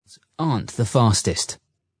aren't the fastest.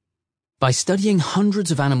 By studying hundreds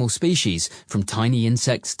of animal species, from tiny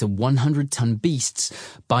insects to 100-ton beasts,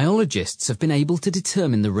 biologists have been able to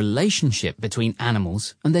determine the relationship between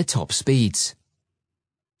animals and their top speeds.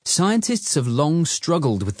 Scientists have long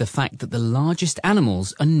struggled with the fact that the largest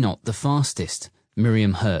animals are not the fastest.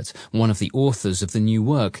 Miriam Hurt, one of the authors of the new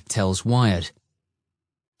work, tells Wired.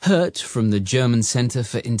 Hurt, from the German Center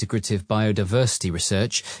for Integrative Biodiversity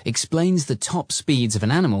Research, explains the top speeds of an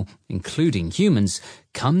animal, including humans,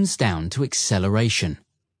 comes down to acceleration.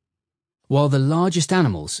 While the largest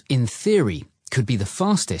animals, in theory, could be the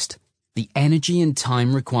fastest, the energy and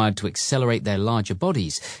time required to accelerate their larger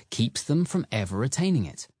bodies keeps them from ever attaining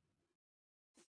it.